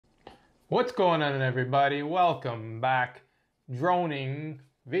What's going on, everybody? Welcome back. Droning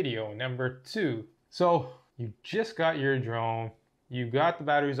video number 2. So you just got your drone, you got the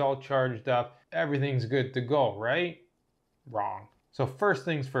batteries all charged up, everything's good to go, right? Wrong. So first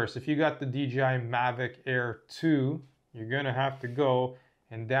things first, if you got the DJI Mavic Air 2, you're gonna have to go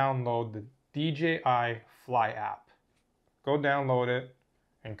and download the DJI Fly app. Go download it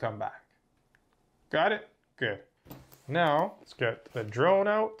and come back. Got it? Good. Now, let's get the drone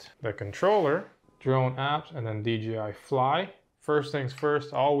out, the controller, drone apps, and then DJI Fly. First things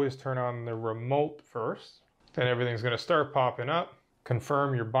first, always turn on the remote first. Then everything's gonna start popping up.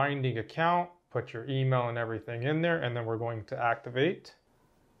 Confirm your binding account, put your email and everything in there, and then we're going to activate.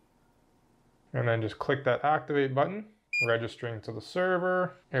 And then just click that activate button, registering to the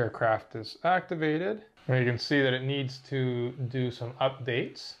server. Aircraft is activated. And you can see that it needs to do some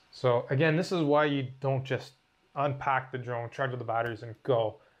updates. So again, this is why you don't just unpack the drone, charge the batteries, and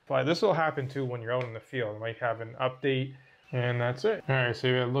go. But this will happen too when you're out in the field. You might have an update, and that's it. All right, so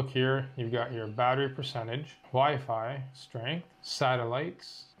you look here, you've got your battery percentage, Wi-Fi strength,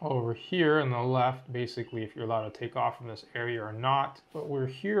 satellites. Over here on the left, basically if you're allowed to take off from this area or not. What we're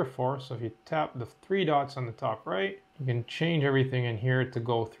here for, so if you tap the 3 dots on the top right, you can change everything in here to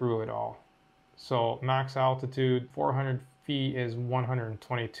go through it all. So max altitude, 400 feet is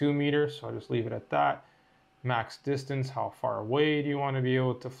 122 meters, so I'll just leave it at that. Max distance, how far away do you want to be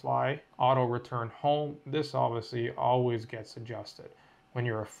able to fly? Auto return home, this obviously always gets adjusted. When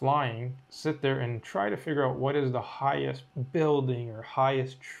you're flying, sit there and try to figure out what is the highest building or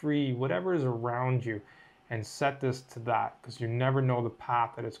highest tree, whatever is around you, and set this to that, because you never know the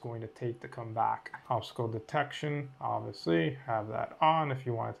path that it's going to take to come back. Obstacle detection, obviously, have that on if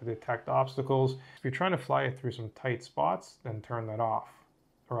you want it to detect obstacles. If you're trying to fly it through some tight spots, then turn that off,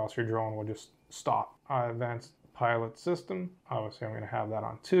 or else your drone will just stop. Advanced pilot system, obviously I'm going to have that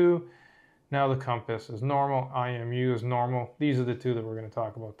on too. Now the compass is normal, IMU is normal. These are the two that we're going to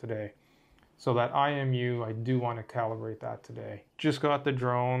talk about today. So that IMU, I do want to calibrate that today. Just got the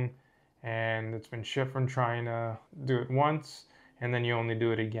drone and it's been shipped from China. Do it once and then you only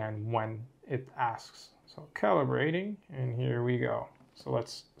do it again when it asks. So calibrating, and here we go. So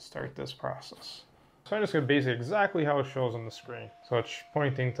let's start this process. So I'm just going to base it exactly how it shows on the screen. So it's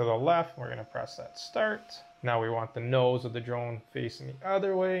pointing to the left. We're going to press that start. Now we want the nose of the drone facing the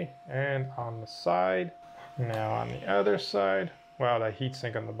other way and on the side. Now on the other side. Wow, that heat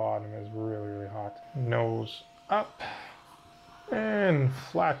sink on the bottom is really, really hot. Nose up and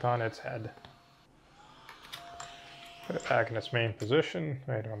flat on its head. Put it back in its main position.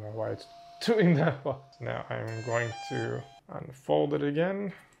 I don't know why it's doing that. Well, now I'm going to unfold it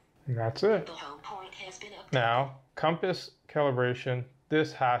again. And that's it. The home point has been updated. Now, compass calibration,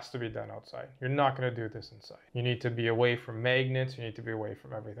 this has to be done outside. You're not going to do this inside. You need to be away from magnets. You need to be away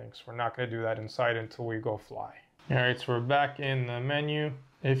from everything. So we're not going to do that inside until we go fly. All right, so we're back in the menu.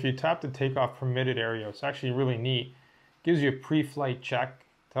 If you tap the takeoff permitted area, it's actually really neat. Gives you a pre-flight check.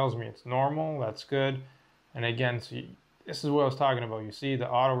 Tells me it's normal. That's good. And again, so this is what I was talking about. You see the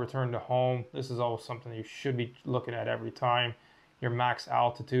auto return to home. This is always something you should be looking at every time. Your max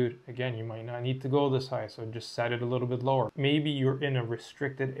altitude, again, you might not need to go this high, so just set it a little bit lower. Maybe you're in a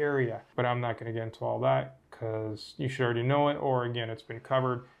restricted area, but I'm not gonna get into all that because you should already know it, or again, it's been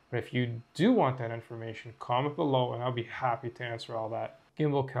covered. But if you do want that information, comment below and I'll be happy to answer all that.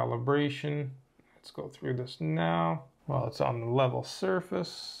 Gimbal calibration, let's go through this now. Well, it's on the level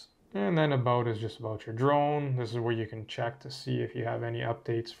surface. And then about is just about your drone. This is where you can check to see if you have any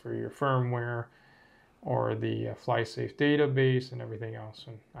updates for your firmware, or the FlySafe database and everything else,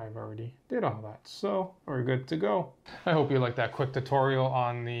 and I've already did all that, so we're good to go. I hope you liked that quick tutorial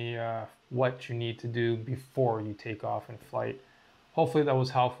on the what you need to do before you take off in flight. Hopefully that was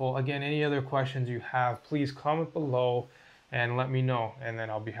helpful. Again, any other questions you have, please comment below and let me know, and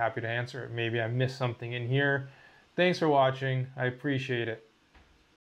then I'll be happy to answer it. Maybe I missed something in here. Thanks for watching. I appreciate it.